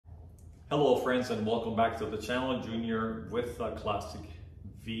Hello friends, and welcome back to the channel. Junior with Classic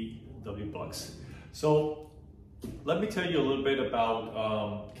VW Bucks. So let me tell you a little bit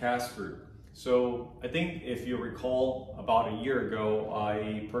about Casper. So I think if you recall, about a year ago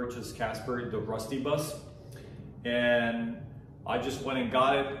I purchased Casper, the Rusty Bus, and I just went and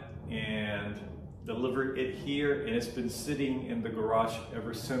got it and delivered it here, and it's been sitting in the garage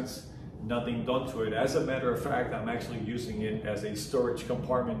ever since. Nothing done to it. As a matter of fact, I'm actually using it as a storage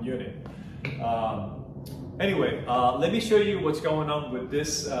compartment unit. Anyway, let me show you what's going on with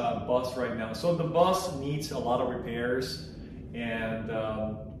this bus right now. So the bus needs a lot of repairs and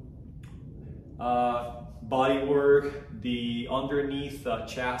body work. The underneath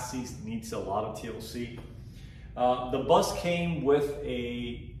chassis needs a lot of TLC. The bus came with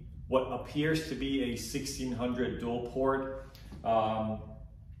what appears to be a 1600 dual port.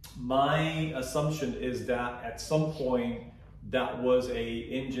 My assumption is that at some point that was a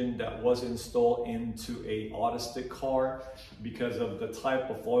engine that was installed into a Autostick car because of the type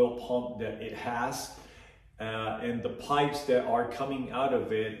of oil pump that it has and the pipes that are coming out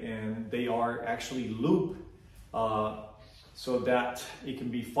of it, and they are actually looped so that it can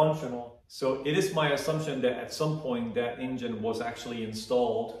be functional. So it is my assumption that at some point that engine was actually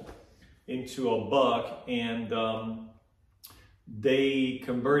installed into a Buck, and they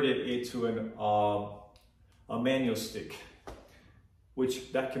converted it to a manual stick,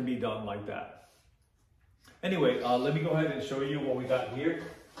 which that can be done like that. Anyway, let me go ahead and show you what we got here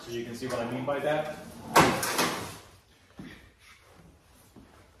so you can see what I mean by that.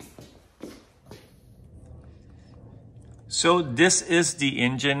 So this is the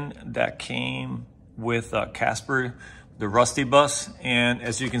engine that came with Casper, the Rusty Bus, and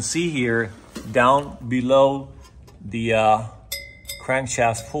as you can see here, down below the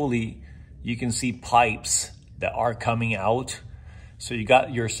crankshaft pulley, you can see pipes that are coming out. So you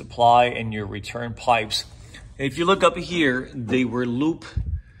got your supply and your return pipes. If you look up here, they were looped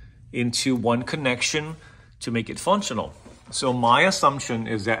into one connection to make it functional. So my assumption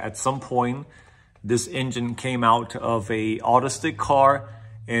is that at some point, this engine came out of a Autostick car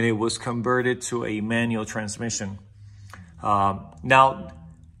and it was converted to a manual transmission. Now,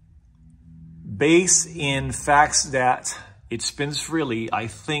 based in facts that it spins freely, I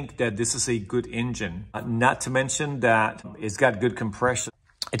think that this is a good engine. Not to mention that it's got good compression.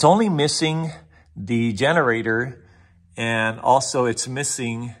 It's only missing the generator, and also it's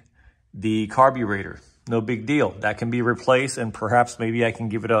missing the carburetor. No big deal. That can be replaced, and perhaps maybe I can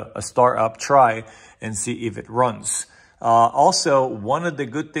give it a start up try and see if it runs. Also, one of the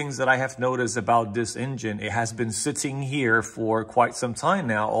good things that I have noticed about this engine, it has been sitting here for quite some time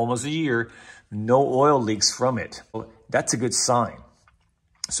now, almost a year. No oil leaks from it. That's a good sign.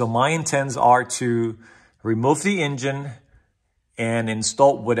 So my intents are to remove the engine and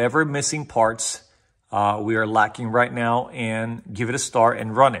install whatever missing parts we are lacking right now and give it a start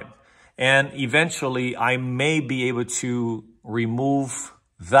and run it. And eventually I may be able to remove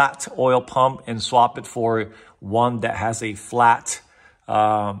that oil pump and swap it for one that has a flat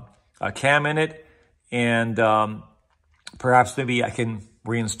cam in it. And perhaps maybe I can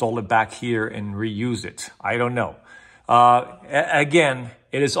reinstall it back here and reuse it. I don't know. Again,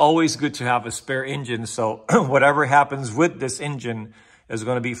 it is always good to have a spare engine, so whatever happens with this engine is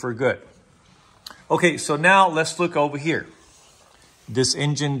going to be for good. Okay, so now let's look over here. This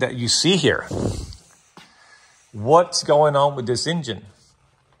engine that you see here. What's going on with this engine?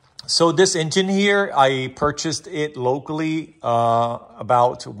 So this engine here, I purchased it locally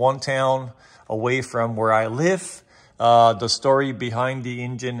about one town away from where I live. The story behind the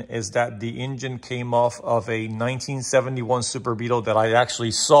engine is that the engine came off of a 1971 Super Beetle that I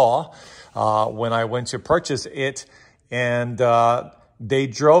actually saw when I went to purchase it. And they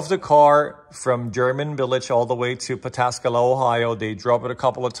drove the car from German Village all the way to Pataskala, Ohio. They drove it a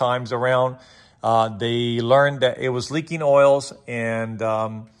couple of times around. They learned that it was leaking oils, and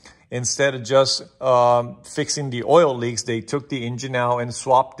instead of just fixing the oil leaks, they took the engine out and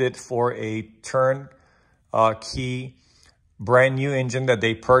swapped it for a turnkey brand new engine that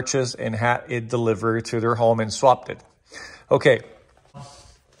they purchased and had it delivered to their home and swapped it. Okay,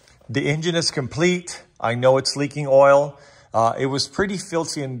 the engine is complete. I know it's leaking oil. It was pretty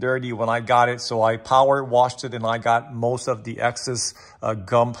filthy and dirty when I got it, so I power washed it and I got most of the excess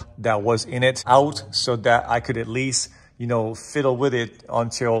gump that was in it out so that I could at least, you know, fiddle with it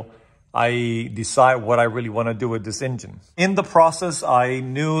until I decide what I really want to do with this engine. In the process, I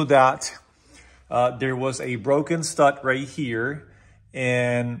knew that there was a broken stud right here,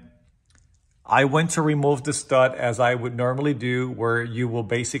 and I went to remove the stud as I would normally do, where you will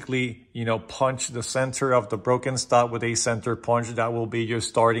basically, punch the center of the broken stud with a center punch. That will be your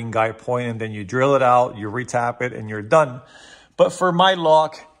starting guide point, and then you drill it out, you retap it, and you're done. But for my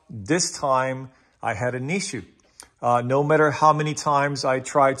lock, this time I had an issue. No matter how many times I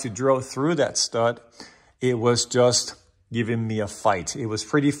tried to drill through that stud, it was just giving me a fight. It was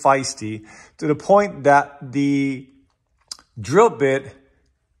pretty feisty, to the point that the drill bit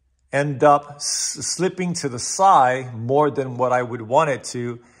ended up slipping to the side more than what I would want it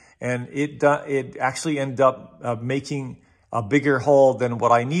to. And it actually ended up making a bigger hole than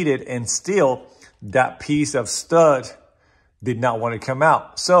what I needed. And still, that piece of stud did not want to come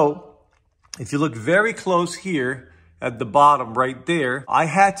out. So if you look very close here at the bottom right there, I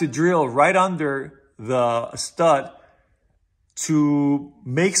had to drill right under the stud to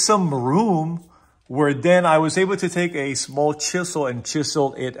make some room, where then I was able to take a small chisel and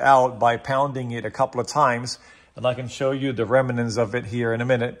chisel it out by pounding it a couple of times. And I can show you the remnants of it here in a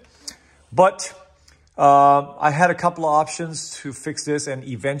minute. But I had a couple of options to fix this, and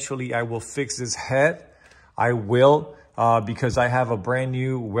eventually I will fix this head. I will, because I have a brand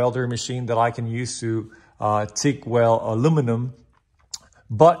new welder machine that I can use to TIG weld aluminum.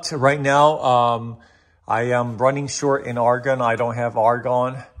 But right now, I am running short in argon. I don't have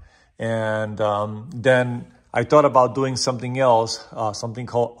argon. And then I thought about doing something else, something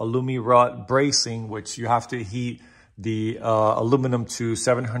called Alumi-Rod bracing, which you have to heat the aluminum to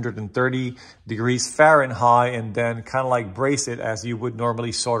 730 degrees Fahrenheit and then kind of like brace it as you would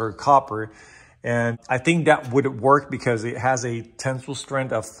normally solder copper. And I think that would work because it has a tensile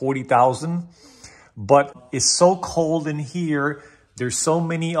strength of 40,000. But it's so cold in here. There's so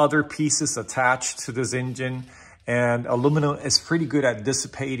many other pieces attached to this engine. And aluminum is pretty good at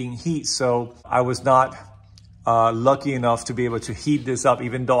dissipating heat. So I was not lucky enough to be able to heat this up,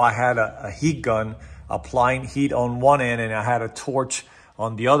 even though I had a heat gun applying heat on one end and I had a torch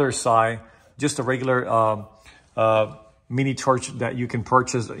on the other side, just a regular mini torch that you can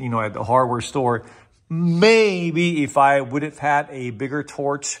purchase, at the hardware store. Maybe if I would have had a bigger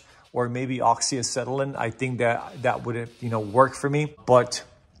torch or maybe oxyacetylene, I think that would have, worked for me. But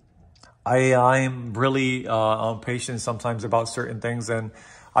I'm really impatient sometimes about certain things, and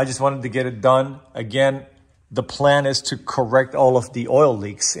I just wanted to get it done. Again, the plan is to correct all of the oil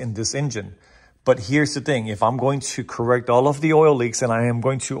leaks in this engine. But here's the thing, if I'm going to correct all of the oil leaks and I am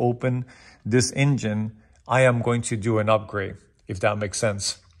going to open this engine, I am going to do an upgrade, if that makes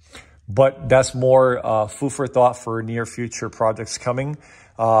sense. But that's more food for thought for near future projects coming.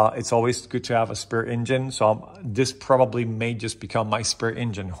 It's always good to have a spare engine. So this probably may just become my spare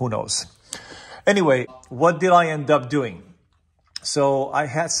engine. Who knows? Anyway, what did I end up doing? So I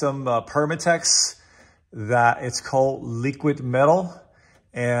had some Permatex that it's called liquid metal.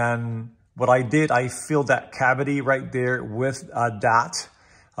 And what I did, I filled that cavity right there with that.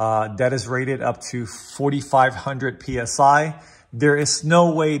 That is rated up to 4,500 PSI. There is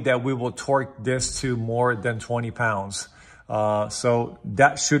no way that we will torque this to more than 20 pounds. So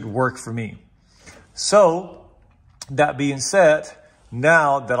that should work for me. So that being said,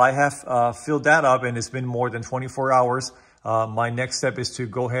 now that I have filled that up and it's been more than 24 hours, my next step is to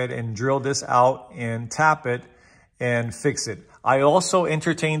go ahead and drill this out and tap it and fix it. I also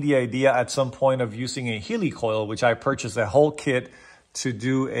entertained the idea at some point of using a helicoil, which I purchased a whole kit to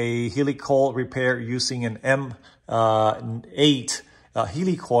do a helicoil repair using an M8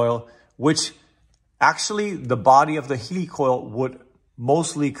 helicoil, which actually the body of the helicoil would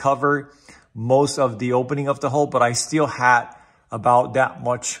mostly cover most of the opening of the hole, but I still had about that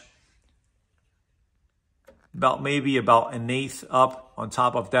much, maybe about an eighth up on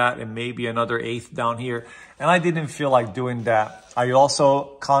top of that and maybe another eighth down here. And I didn't feel like doing that. I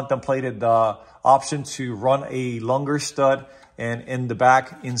also contemplated the option to run a longer stud and in the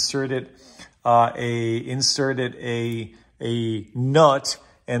back inserted a nut,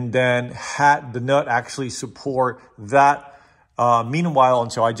 and then had the nut actually support that. Meanwhile,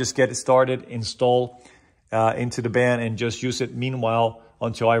 until I just get it started, install into the band and just use it meanwhile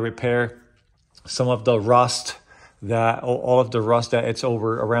until I repair some of the rust all of the rust that it's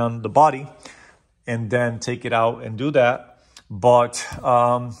over around the body, and then take it out and do that. But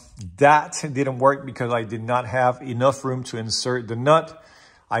that didn't work because I did not have enough room to insert the nut.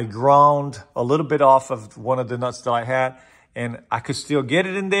 I ground a little bit off of one of the nuts that I had, and I could still get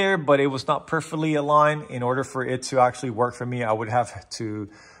it in there, but it was not perfectly aligned. In order for it to actually work for me, I would have to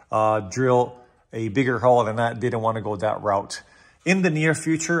drill a bigger hole, and I didn't want to go that route. In the near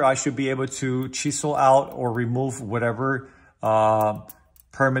future, I should be able to chisel out or remove whatever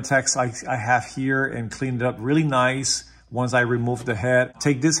Permatex I have here and clean it up really nice once I remove the head.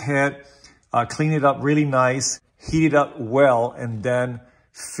 Take this head, clean it up really nice, heat it up well, and then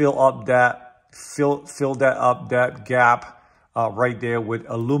fill that up, that gap right there with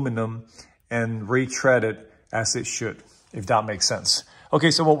aluminum and retread it as it should, if that makes sense.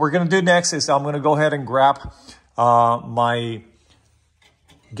 Okay, so what we're gonna do next is I'm gonna go ahead and grab my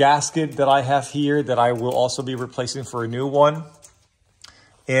gasket that I have here that I will also be replacing for a new one.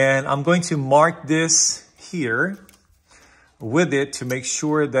 And I'm going to mark this here with it to make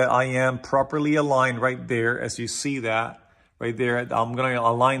sure that I am properly aligned right there. As you see that right there, I'm going to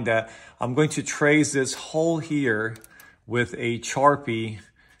align that. I'm going to trace this hole here with a Sharpie,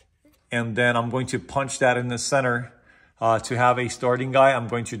 and then I'm going to punch that in the center to have a starting guide. I'm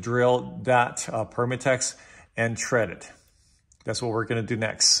going to drill that Permatex and tread it. That's what we're going to do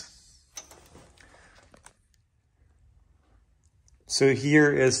next. So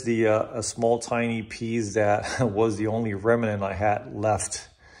here is the a small tiny piece that was the only remnant I had left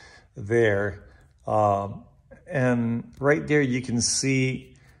there. And right there you can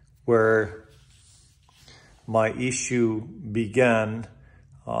see where my issue began.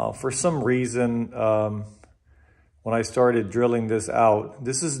 For some reason, when I started drilling this out,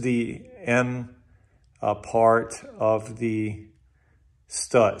 this is the end part of the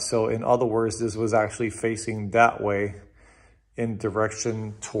stud. So in other words, this was actually facing that way in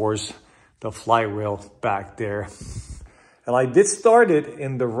direction towards the flywheel back there. And I did start it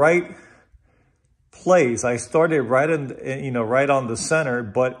in the right place. I started right in, right on the center,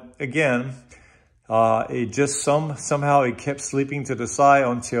 but again, it just somehow it kept slipping to the side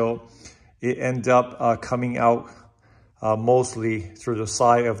until it ended up coming out mostly through the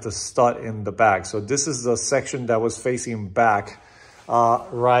side of the stud in the back. So this is the section that was facing back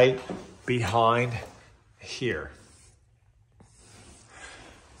right behind here.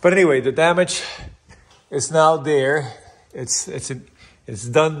 But anyway, the damage is now there. It's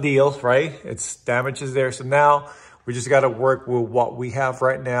done deal, right? It's damage is there. So now we just got to work with what we have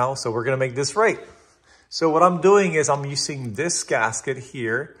right now. So we're going to make this right. So what I'm doing is I'm using this gasket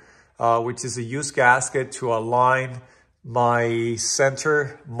here, which is a used gasket, to align my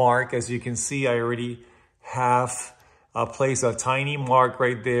center mark. As you can see, I already have placed a tiny mark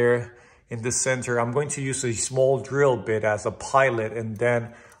right there in the center. I'm going to use a small drill bit as a pilot, and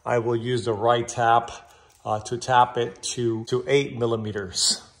then I will use the right tap to tap it to 8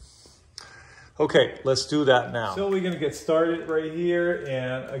 millimeters. Okay, let's do that now. So we're gonna get started right here.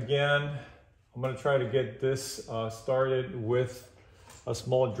 And again, I'm gonna try to get this started with a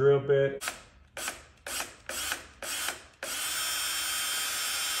small drill bit.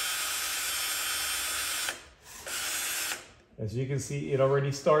 As you can see, it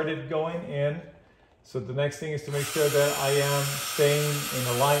already started going in. So the next thing is to make sure that I am staying in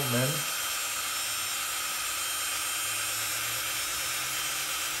alignment.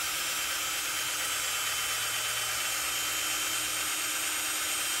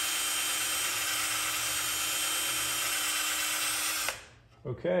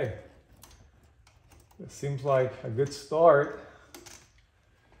 Okay, it seems like a good start.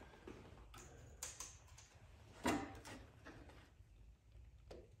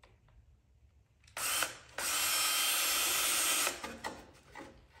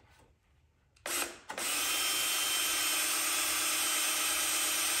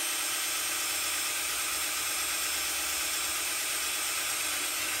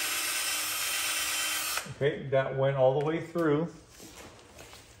 Okay, that went all the way through.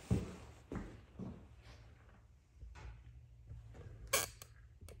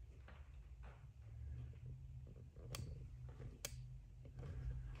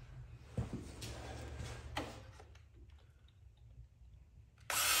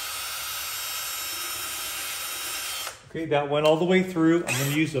 Okay, that went all the way through. I'm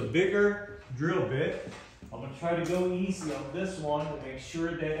going to use a bigger drill bit. I'm going to try to go easy on this one to make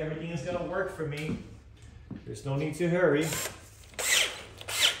sure that everything is going to work for me. There's no need to hurry.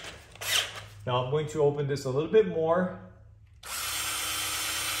 Now I'm going to open this a little bit more.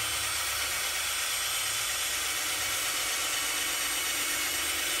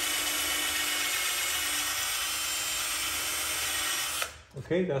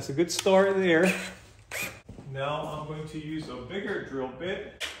 Okay, that's a good start there. Now I'm going to use a bigger drill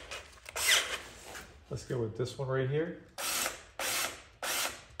bit. Let's go with this one right here.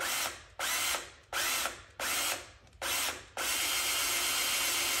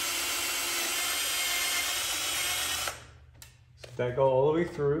 So that go all the way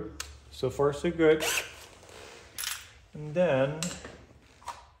through. So far so good. And then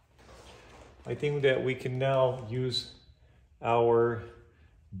I think that we can now use our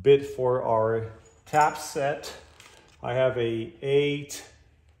bit for our tap set. I have a 8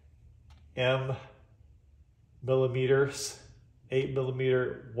 M millimeters,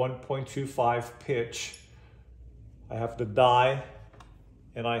 8mm 1.25 pitch. I have the die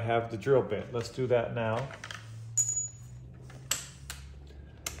and I have the drill bit. Let's do that now.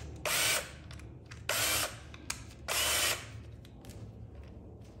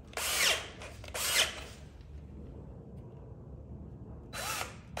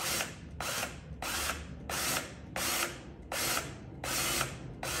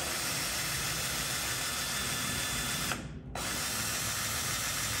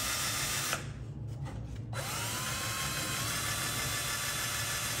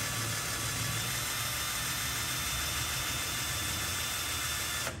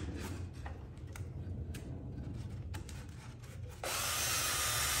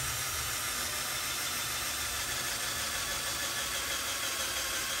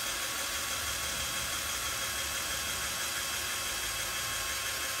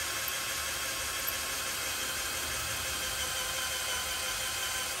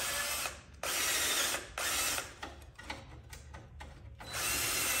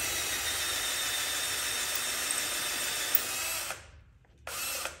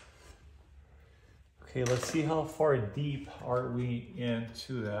 Okay, let's see how far deep are we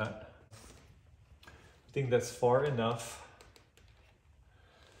into that. I think that's far enough.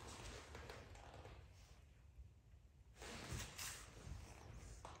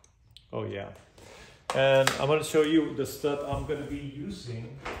 Oh yeah. And I'm going to show you the stud I'm going to be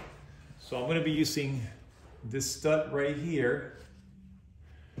using. So I'm going to be using this stud right here.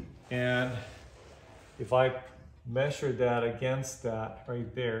 And if I measure that against that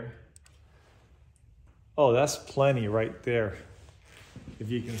right there, oh, that's plenty right there.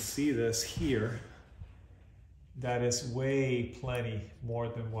 If you can see this here, that is way plenty more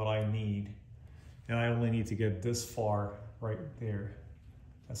than what I need. And I only need to get this far right there.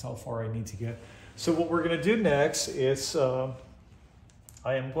 That's how far I need to get. So what we're gonna do next is, I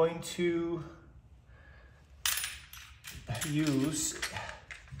am going to use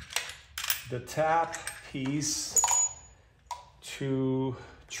the tap piece to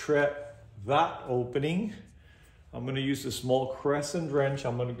tread that opening. I'm going to use a small crescent wrench.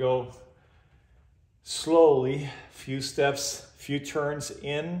 I'm going to go slowly, few steps, few turns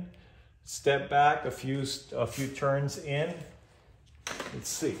in, step back, a few turns in. Let's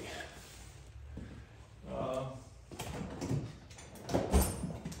see.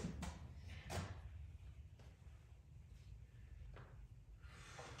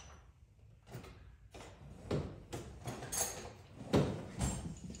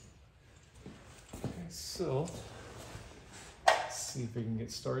 So, let's see if we can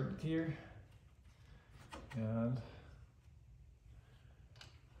get started here. And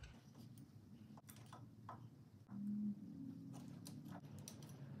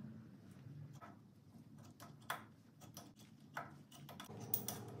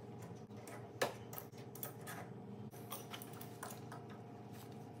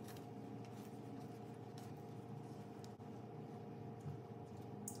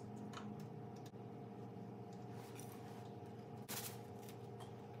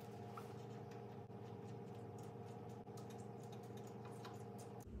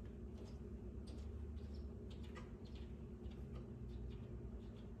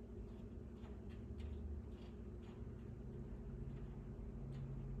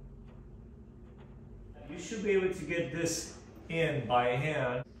you should be able to get this in by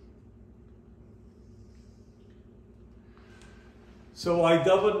hand. So I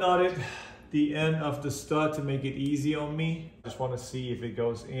double knotted the end of the stud to make it easy on me. I just want to see if it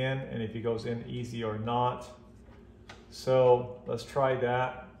goes in and if it goes in easy or not. So let's try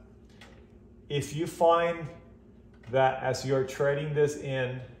that. If you find that as you're threading this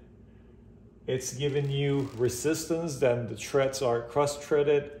in, it's giving you resistance, then the threads are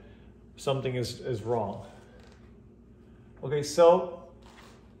cross-threaded, something is wrong. Okay, so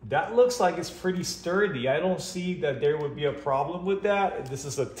that looks like it's pretty sturdy. I don't see that there would be a problem with that. This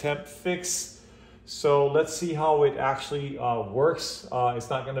is a temp fix. So let's see how it actually works. It's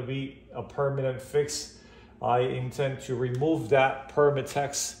not gonna be a permanent fix. I intend to remove that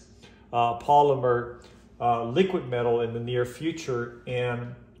Permatex polymer liquid metal in the near future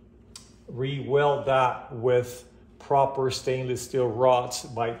and re-weld that with proper stainless steel rods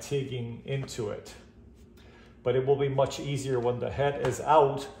by digging into it. But it will be much easier when the head is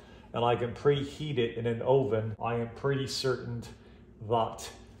out and I can preheat it in an oven. I am pretty certain that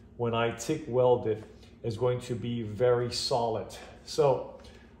when I TIG weld it, it's going to be very solid. So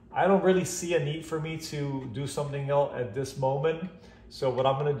I don't really see a need for me to do something else at this moment. So what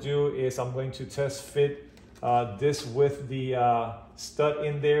I'm gonna do is I'm going to test fit this with the stud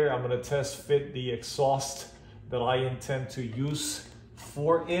in there. I'm gonna test fit the exhaust that I intend to use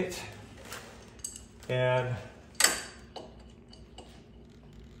for it. And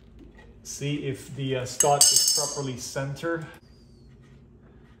see if the stud is properly centered.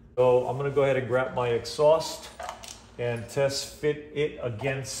 So I'm gonna go ahead and grab my exhaust and test fit it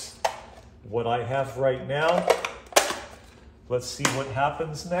against what I have right now. Let's see what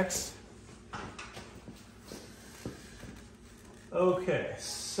happens next. Okay,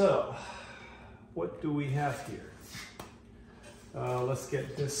 so what do we have here? Let's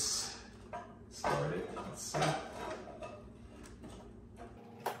get this started. Let's see.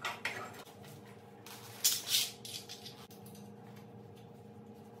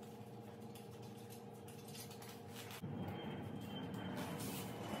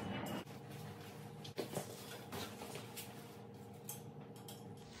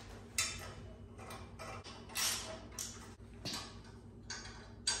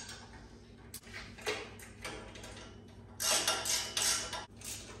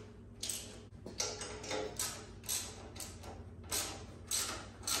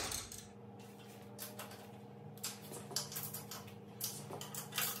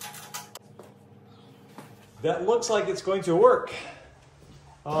 That looks like it's going to work.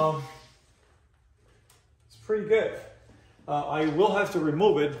 It's pretty good. I will have to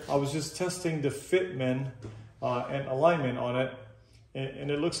remove it. I was just testing the fitment and alignment on it, and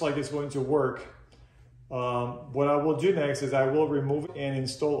it looks like it's going to work. What I will do next is I will remove it and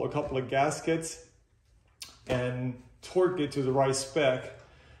install a couple of gaskets and torque it to the right spec.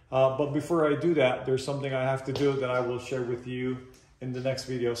 But before I do that, there's something I have to do that I will share with you in the next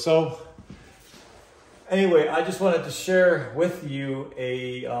video. So anyway, I just wanted to share with you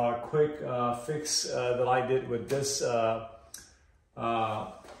a quick fix that I did with this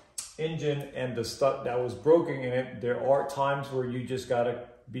engine and the stud that was broken in it. There are times where you just gotta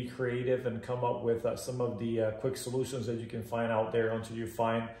be creative and come up with some of the quick solutions that you can find out there until you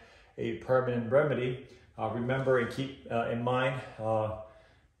find a permanent remedy. Remember and keep in mind,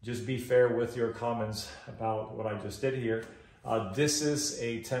 just be fair with your comments about what I just did here. This is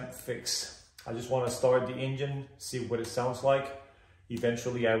a temp fix. I just want to start the engine, see what it sounds like.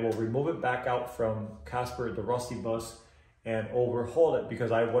 Eventually, I will remove it back out from Casper, the Rusty Bus, and overhaul it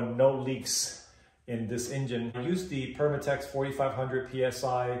because I want no leaks in this engine. I used the Permatex 4500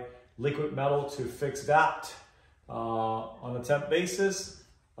 PSI liquid metal to fix that on a temp basis.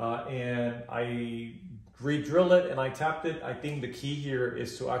 And I re-drilled it and I tapped it. I think the key here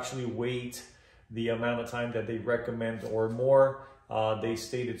is to actually wait the amount of time that they recommend or more. They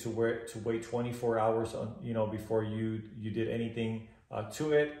stated to wait 24 hours before you did anything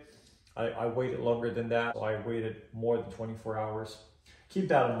to it. I waited longer than that, so I waited more than 24 hours. Keep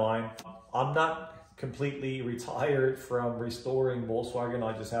that in mind. I'm not completely retired from restoring Volkswagen.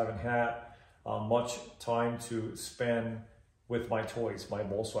 I just haven't had much time to spend with my toys, my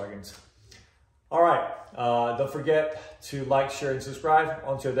Volkswagens. All right, don't forget to like, share, and subscribe.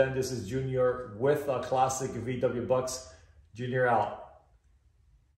 Until then, this is Junior with Classic VW Bucks. Junior out.